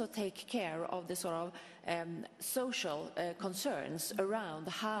also take care of the sort of social concerns around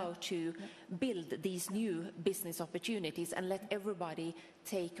how to build these new business opportunities and let everybody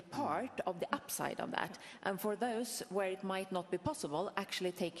take part of the upside of that. And for those where it might not be possible,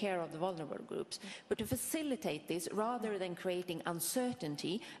 actually take care of the vulnerable groups. But to facilitate this, rather than creating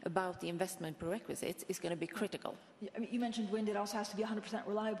uncertainty about the investment prerequisites, is going to be critical. I mean, you mentioned wind, it also has to be 100%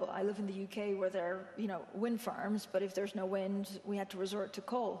 reliable. I live in the UK where there are, wind farms, but if there's no wind, we had to resort to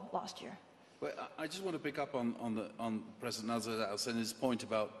coal last year. Well, I just want to pick up on President Nauseda and his point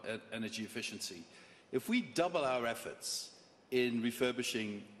about energy efficiency. If we double our efforts in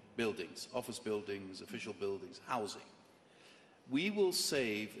refurbishing buildings, office buildings, official buildings, housing, we will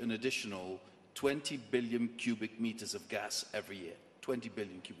save an additional 20 billion cubic meters of gas every year. 20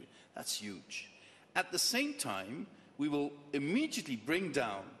 billion cubic. That's huge. At the same time, we will immediately bring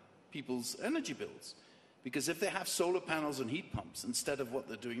down people's energy bills. Because if they have solar panels and heat pumps instead of what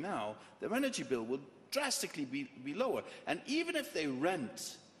they're doing now, their energy bill will drastically be lower. And even if they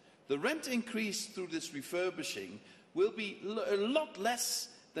rent, the rent increase through this refurbishing will be a lot less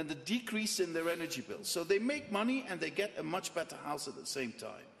than the decrease in their energy bill. So they make money and they get a much better house at the same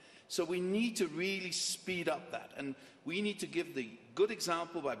time. So we need to really speed up that. And we need to give the good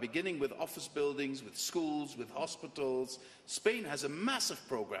example by beginning with office buildings, with schools, with hospitals. Spain has a massive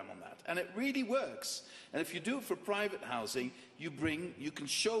program on that, and it really works. And if you do it for private housing, you can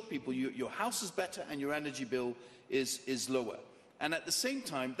show people your house is better and your energy bill is lower. And at the same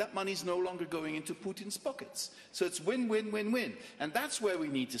time, that money is no longer going into Putin's pockets. So it's win, win, win, win. And that's where we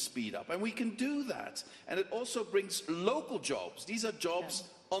need to speed up. And we can do that. And it also brings local jobs. These are jobs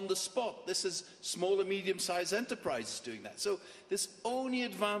on the spot. This is small and medium-sized enterprises doing that. So there's only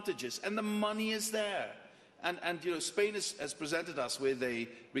advantages, and the money is there. And Spain has presented us with a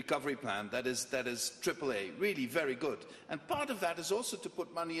recovery plan that is AAA, really very good. And part of that is also to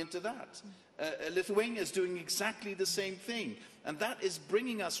put money into that. Lithuania is doing exactly the same thing. And that is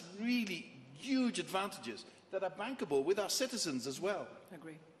bringing us really huge advantages that are bankable with our citizens as well. I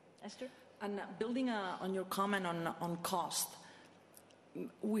agree. Esther? And building on your comment on cost,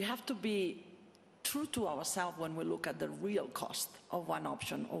 we have to be true to ourselves when we look at the real cost of one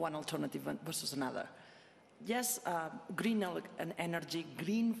option or one alternative versus another. Yes, green energy,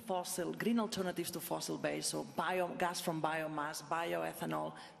 green alternatives to fossil-based, so gas from biomass,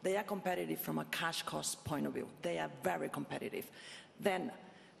 bioethanol, they are competitive from a cash cost point of view. They are very competitive. Then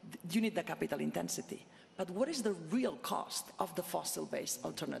you need the capital intensity. But what is the real cost of the fossil-based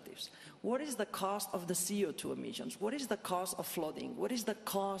alternatives? What is the cost of the CO2 emissions? What is the cost of flooding? What is the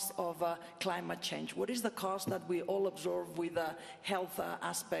cost of climate change? What is the cost that we all absorb with health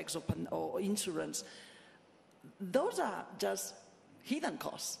aspects or insurance? Those are just hidden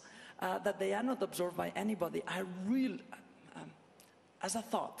costs that they are not absorbed by anybody. As a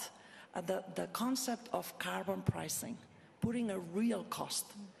thought, the concept of carbon pricing, putting a real cost,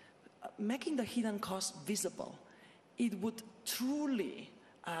 making the hidden cost visible, it would truly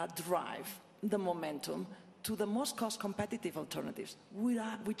drive the momentum to the most cost-competitive alternatives,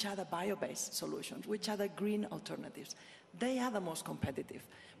 which are the bio-based solutions, which are the green alternatives. They are the most competitive.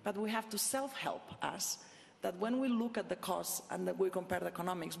 But we have to self-help us that when we look at the costs and that we compare the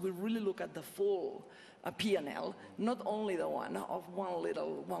economics, we really look at the full P&L, not only the one of one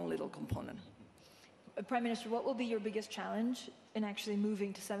little component. Prime Minister, what will be your biggest challenge in actually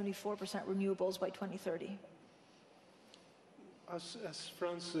moving to 74% renewables by 2030? As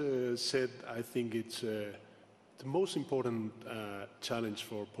Frans said, I think it's the most important challenge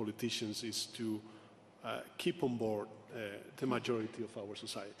for politicians is to keep on board the majority of our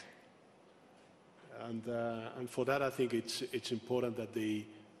society. And for that, I think it's important that they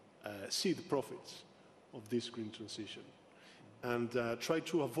see the profits of this green transition and try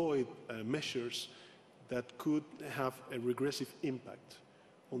to avoid measures that could have a regressive impact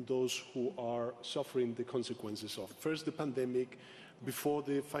on those who are suffering the consequences of first the pandemic, before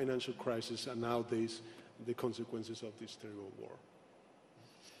the financial crisis, and nowadays the consequences of this terrible war.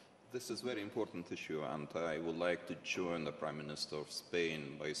 This is a very important issue, and I would like to join the Prime Minister of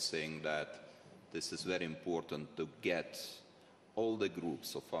Spain by saying that this is very important to get all the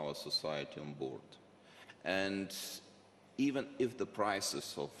groups of our society on board. And even if the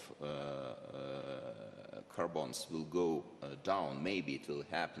prices of carbons will go down, maybe it will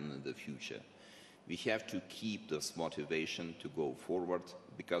happen in the future, we have to keep this motivation to go forward,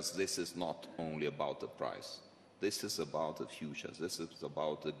 because this is not only about the price. This is about the future. This is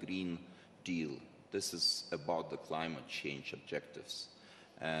about the Green Deal. This is about the climate change objectives.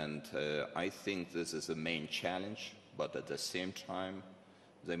 And I think this is the main challenge, but at the same time,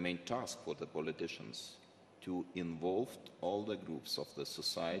 the main task for the politicians to involve all the groups of the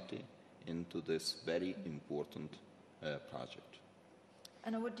society into this very important project.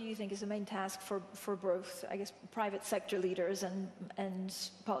 And what do you think is the main task for both, I guess, private sector leaders and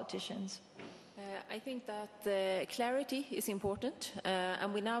politicians? I think that clarity is important,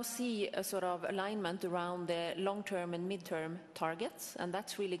 and we now see a sort of alignment around the long-term and mid-term targets, and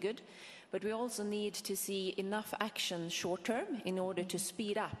that's really good. But we also need to see enough action short-term in order to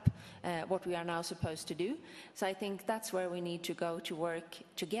speed up what we are now supposed to do. So I think that's where we need to go to work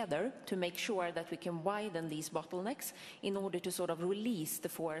together to make sure that we can widen these bottlenecks in order to sort of release the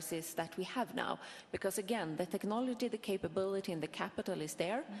forces that we have now. Because again, the technology, the capability and the capital is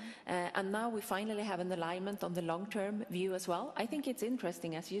there. And now we finally have an alignment on the long-term view as well. I think it's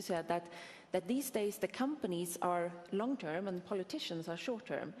interesting, as you said, that these days the companies are long-term and politicians are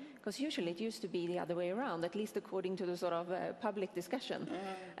short-term. Because usually it used to be the other way around, at least according to the sort of public discussion.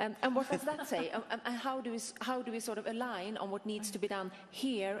 And what does that say? And how do we sort of align on what needs to be done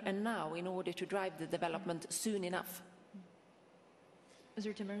here and now in order to drive the development soon enough?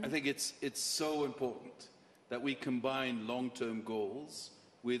 Mr. Timmermans? I think it's so important that we combine long-term goals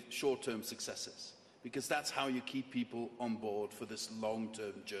with short-term successes, because that's how you keep people on board for this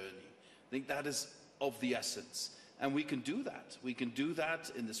long-term journey. I think that is of the essence. And we can do that. We can do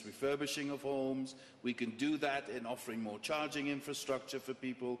that in this refurbishing of homes. We can do that in offering more charging infrastructure for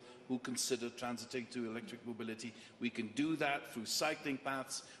people who consider transiting to electric mobility. We can do that through cycling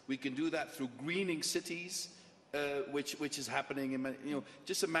paths. We can do that through greening cities, which is happening.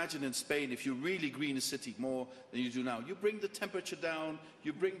 Just imagine in Spain, if you really green a city more than you do now, you bring the temperature down,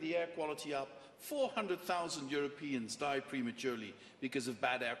 you bring the air quality up. 400,000 Europeans die prematurely because of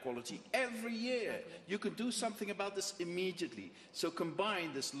bad air quality every year. You can do something about this immediately. So combine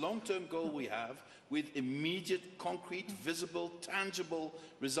this long-term goal we have with immediate, concrete, visible, tangible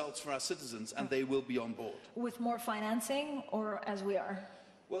results for our citizens, and they will be on board. With more financing, or as we are?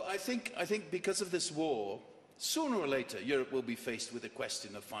 Well, I think because of this war, sooner or later, Europe will be faced with the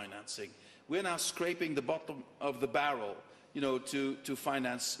question of financing. We're now scraping the bottom of the barrel, to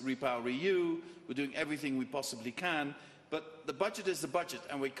finance REPowerEU. We're doing everything we possibly can, but the budget is the budget,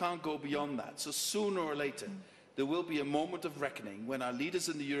 and we can't go beyond that. So sooner or later, there will be a moment of reckoning when our leaders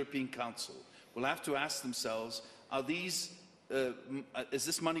in the European Council will have to ask themselves, is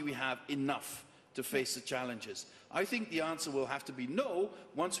this money we have enough to face the challenges? I think the answer will have to be no,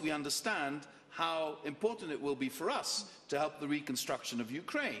 once we understand how important it will be for us to help the reconstruction of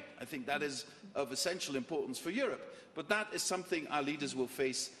Ukraine. I think that is of essential importance for Europe. But that is something our leaders will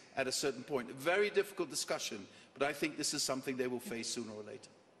face at a certain point. A very difficult discussion, but I think this is something they will face sooner or later.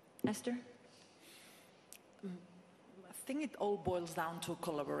 Esther? I think it all boils down to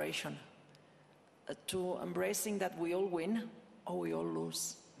collaboration, to embracing that we all win or we all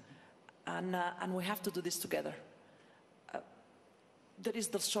lose. And we have to do this together. There is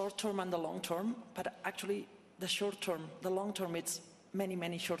the short term and the long term, but actually the short term, the long term, it's many,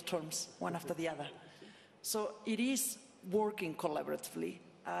 many short terms, one after the other. So it is working collaboratively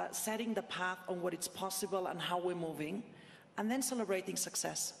setting the path on what is possible and how we're moving, and then celebrating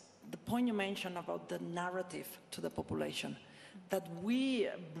success. The point you mentioned about the narrative to the population, that we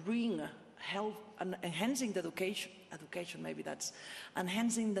bring health and enhancing the education maybe that's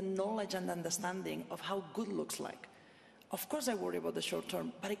enhancing the knowledge and understanding of how good looks like. Of course I worry about the short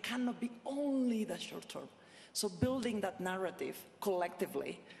term, but it cannot be only the short term. So building that narrative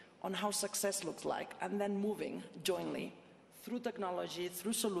collectively on how success looks like, and then moving jointly through technology,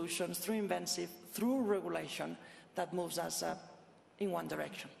 through solutions, through inventive, through regulation that moves us in one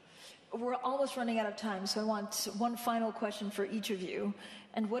direction. We're almost running out of time, so I want one final question for each of you.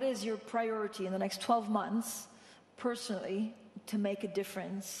 And what is your priority in the next 12 months, personally, to make a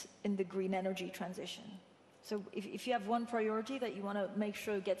difference in the green energy transition? So if you have one priority that you want to make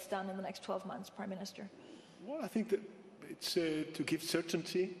sure gets done in the next 12 months, Prime Minister. Well, I think that it's to give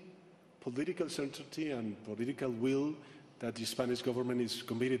certainty, political certainty and political will that the Spanish government is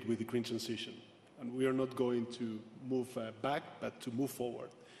committed with the green transition. And we are not going to move back, but to move forward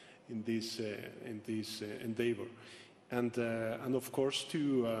in this endeavor. And of course,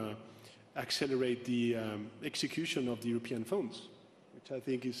 to accelerate the execution of the European funds, which I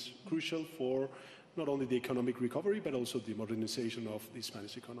think is crucial for not only the economic recovery, but also the modernization of the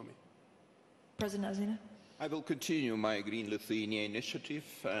Spanish economy. President Nauseda? I will continue my Green Lithuania initiative,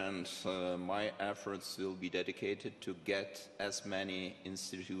 and my efforts will be dedicated to get as many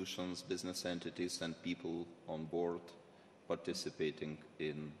institutions, business entities and people on board participating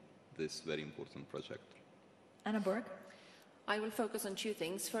in this very important project. Anna Borg? I will focus on two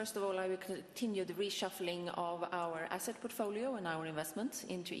things. First of all, I will continue the reshuffling of our asset portfolio and our investments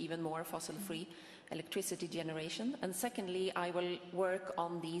into even more fossil-free electricity generation. And secondly, I will work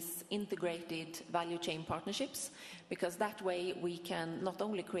on these integrated value chain partnerships, because that way we can not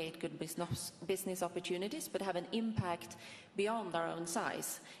only create good business opportunities, but have an impact beyond our own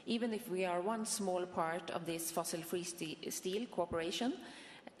size. Even if we are one small part of this fossil-free steel cooperation,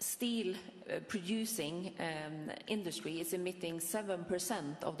 steel producing industry is emitting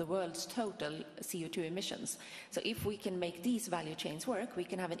 7% of the world's total CO2 emissions. So if we can make these value chains work, we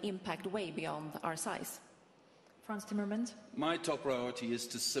can have an impact way beyond our size. Frans Timmermans? My top priority is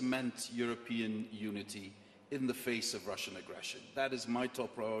to cement European unity in the face of Russian aggression. That is my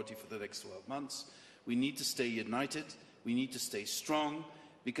top priority for the next 12 months. We need to stay united. We need to stay strong,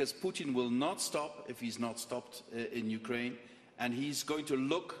 because Putin will not stop if he's not stopped in Ukraine. And he's going to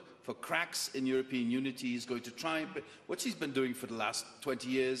look for cracks in European unity. He's going to try, what he's been doing for the last 20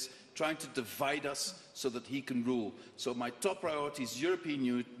 years, trying to divide us so that he can rule. So my top priority is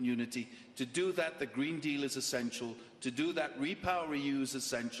European unity. To do that, the Green Deal is essential. To do that, Repower EU is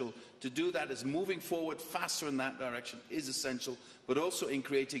essential. To do that, is moving forward faster in that direction is essential, but also in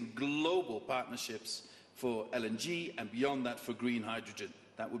creating global partnerships for LNG and beyond that for green hydrogen.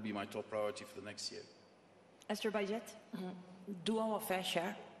 That would be my top priority for the next year. Esther Baiget? Do our fair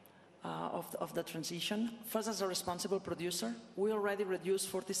share of the transition. First, as a responsible producer, we already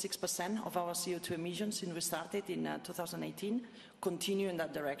reduced 46% of our CO2 emissions since we started in 2018. Continue in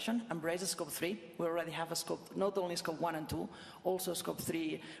that direction. Embrace Scope 3. We already have a scope, not only Scope 1 and 2, also Scope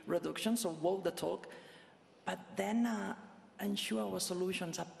 3 reduction, so walk the talk. But then ensure our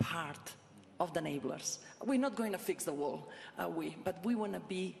solutions are part of the enablers. We're not going to fix the wall, but we want to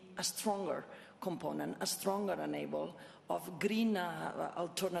be a stronger component, a stronger enabler of green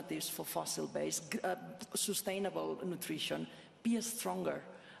alternatives for fossil-based, sustainable nutrition, be a stronger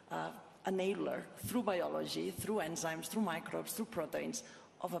enabler through biology, through enzymes, through microbes, through proteins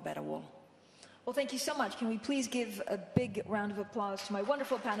of a better world. Well, thank you so much. Can we please give a big round of applause to my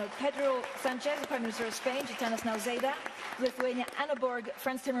wonderful panel, Pedro Sánchez, the Prime Minister of Spain, Gitanas Nauseda, Lithuania, Anna Borg,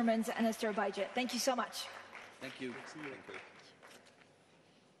 Frans Timmermans, and Ester Baiget. Thank you so much. Thank you.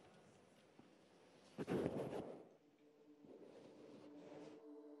 Thank you.